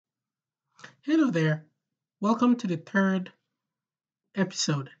Hello there. Welcome to the third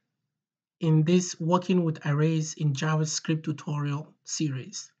episode in this Working with Arrays in JavaScript tutorial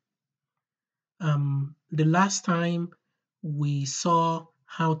series. The last time we saw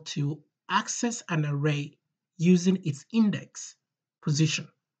how to access an array using its index position.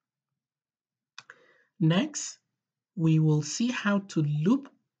 Next, we will see how to loop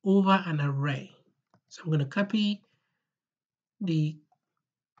over an array. So I'm going to copy the,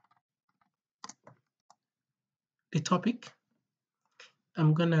 the topic.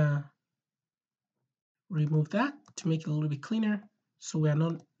 I'm going to remove that to make it a little bit cleaner so we are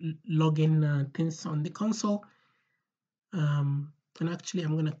not logging things on the console. And actually,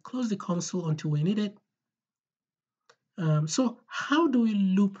 I'm going to close the console until we need it. So how do we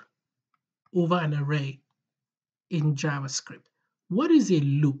loop over an array in JavaScript? What is a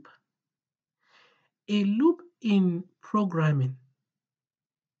loop? A loop in programming,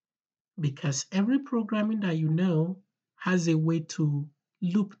 because every programming that you know has a way to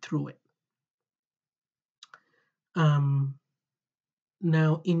loop through it. Now,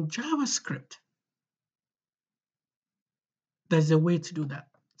 in JavaScript, there's a way to do that.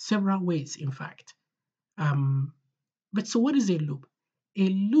 Several ways, in fact. But so what is a loop? A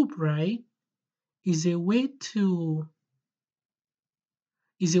loop, right, is a way to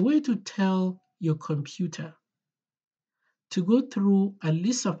tell your computer to go through a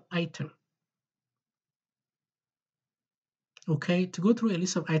list of items. Okay, to go through a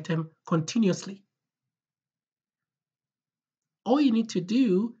list of items continuously. All you need to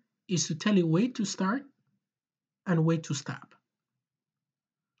do is to tell it where to start and where to stop.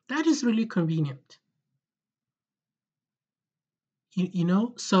 That is really convenient. You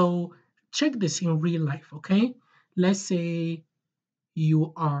know, so check this in real life, okay? Let's say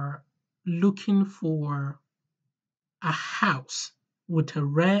you are looking for a house with a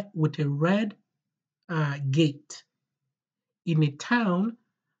red gate in a town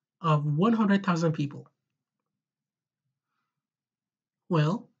of 100,000 people.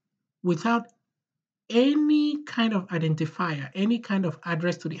 Well, without any kind of identifier, any kind of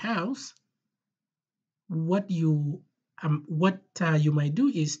address to the house, what you might do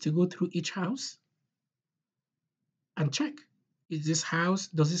is to go through each house and check: does this house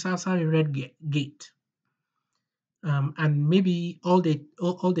have a red gate? And maybe all they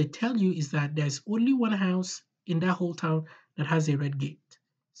tell you is that there's only one house in that whole town that has a red gate.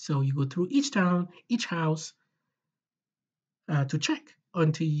 So you go through each house to check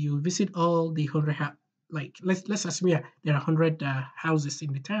until you visit all the 100 like let's assume there are 100 houses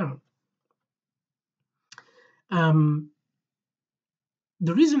in the town. The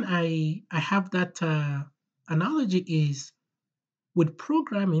reason I have that analogy is, with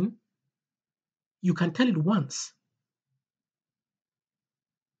programming, you can tell it once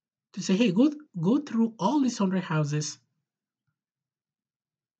to say, hey, go through all these 100 houses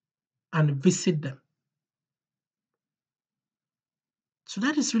and visit them. So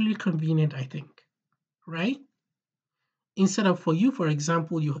that is really convenient, I think, right? Instead of, for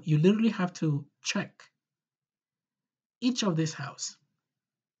example, you literally have to check each of this house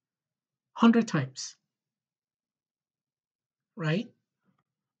 100 times, right?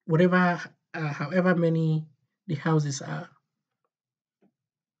 However many the houses are.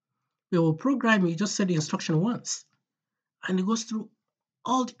 We will program, you just set the instruction once, and it goes through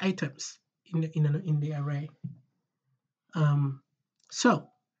all the items in the array. So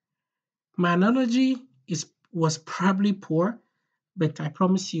my analogy was probably poor, but I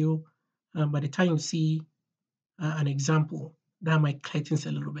promise you, by the time you see an example, that might clear things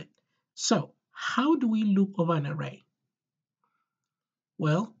a little bit. So how do we loop over an array?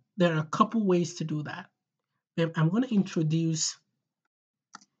 Well, there are a couple ways to do that. I'm going to introduce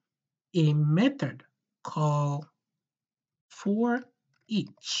a method called for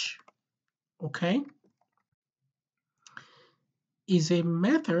each. Okay, is a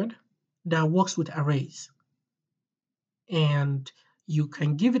method that works with arrays, and you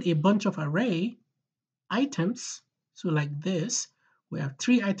can give it a bunch of array items. So like this, we have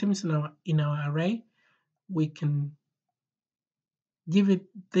 3 items in our array. We can give it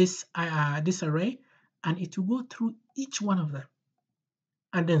this array, and it will go through each one of them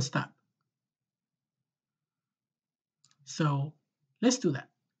and then stop. So let's do that.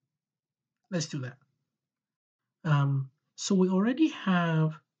 So we already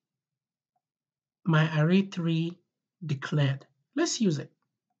have my array 3 declared. Let's use it.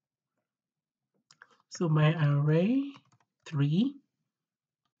 So my array 3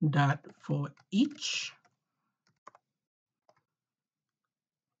 dot for each,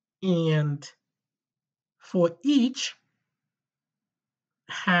 and for each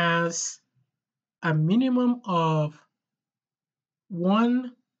has a minimum of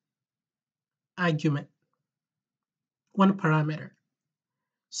one argument, one parameter.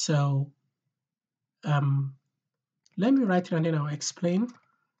 So um, let me write it and then I'll explain.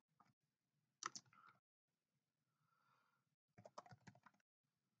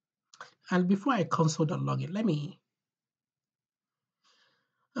 And before I console.log it, let me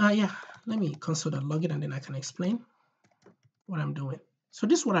console.log it and then I can explain what I'm doing. So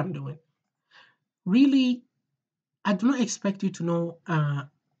this is what I'm doing. Really, I do not expect you to know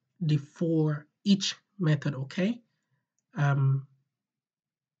the for each method, okay?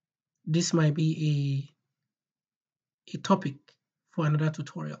 This might be a topic for another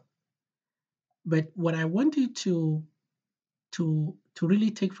tutorial. But what I want you to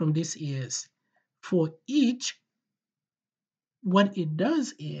really take from this is for each, what it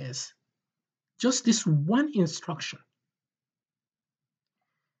does is just this one instruction.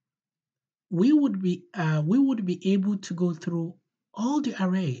 We would be able to go through all the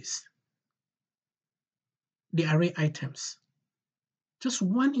arrays, the array items. Just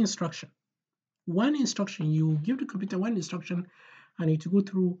one instruction. One instruction, you give the computer one instruction and it will go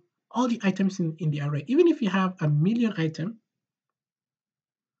through all the items in the array. Even if you have a million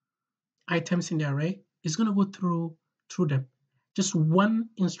items in the array, it's going to go through them. Just one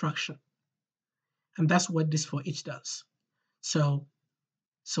instruction. And that's what this for each does. So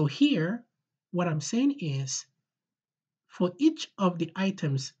here, what I'm saying is for each of the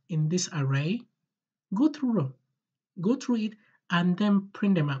items in this array, go through it, and then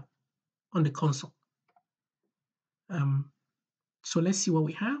print them out on the console. So let's see what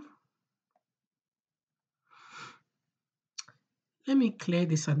we have. Let me clear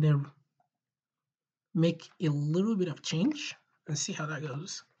this and then make a little bit of change and see how that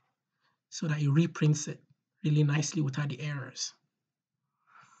goes so that it reprints it really nicely without the errors.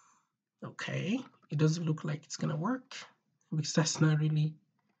 Okay, it doesn't look like it's gonna work because that's not really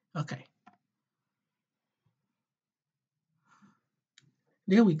okay.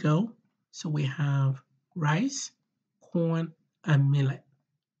 There we go. So we have rice, corn, and millet.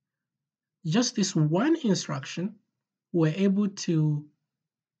 Just this one instruction, we're able to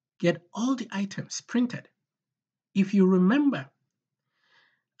get all the items printed. If you remember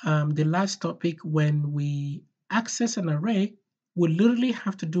the last topic, when we access an array, we literally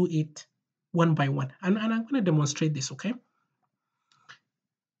have to do it one by one. And I'm going to demonstrate this, okay?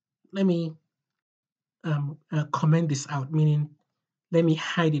 Let me comment this out, meaning let me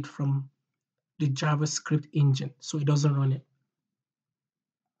hide it from the JavaScript engine so it doesn't run it.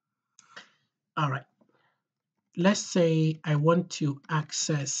 All right. Let's say I want to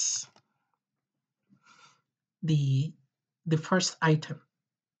access the first item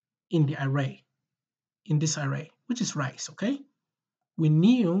in the array, in this array, which is rice, okay? We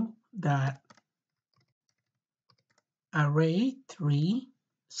knew that array 3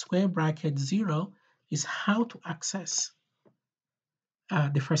 square bracket 0 is how to access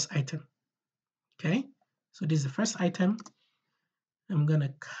the first item, okay? So this is the first item. I'm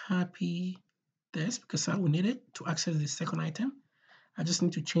gonna copy this because I will need it to access the second item. I just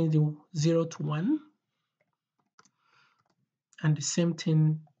need to change the 0 to 1 and the same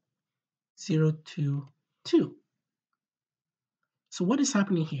thing 0 to 2. So what is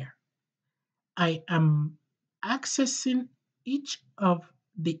happening here? I am accessing each of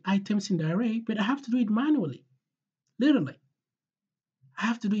the items in the array, but I have to do it manually. Literally, I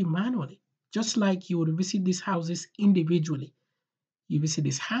have to do it manually. Just like you would visit these houses individually. You visit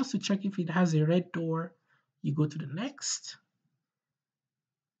this house to check if it has a red door. You go to the next.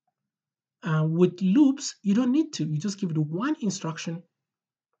 With loops, you don't need to. You just give it one instruction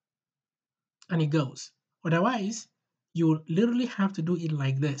and it goes. Otherwise, you literally have to do it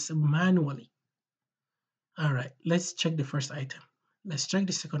like this, manually. All right, let's check the first item. Let's check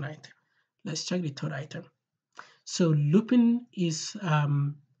the second item. Let's check the third item. So looping is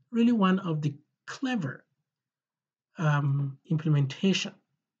really one of the clever implementation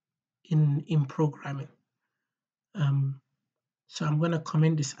in programming. So I'm going to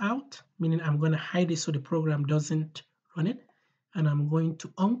comment this out, meaning I'm going to hide it so the program doesn't run it. And I'm going to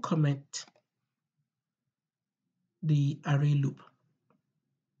uncomment the array loop.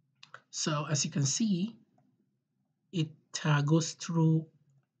 So as you can see, it goes through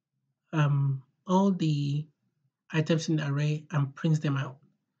all the items in the array and prints them out.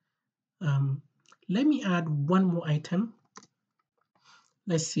 Let me add one more item.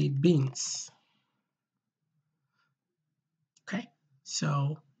 Let's say beans. Okay,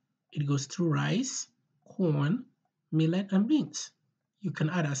 so it goes through rice, corn, millet, and beans. You can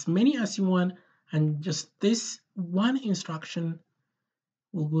add as many as you want, and just this one instruction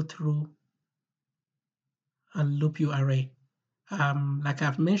will go through loop your array. Like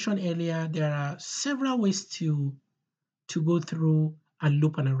I've mentioned earlier, there are several ways to go through and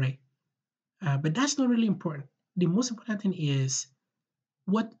loop an array. But that's not really important. The most important thing is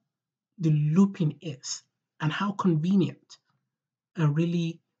what the looping is and how convenient and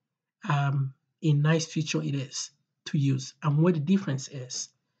really a nice feature it is to use, and what the difference is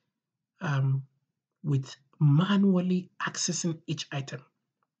um, with manually accessing each item.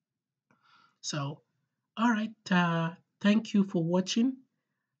 So, all right, thank you for watching.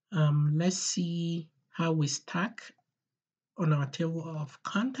 Let's see how we stack on our table of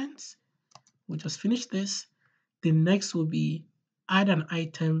contents. We just finished this. The next will be add an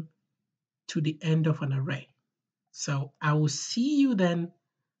item to the end of an array. So I will see you then.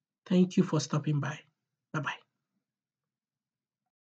 Thank you for stopping by. Bye bye.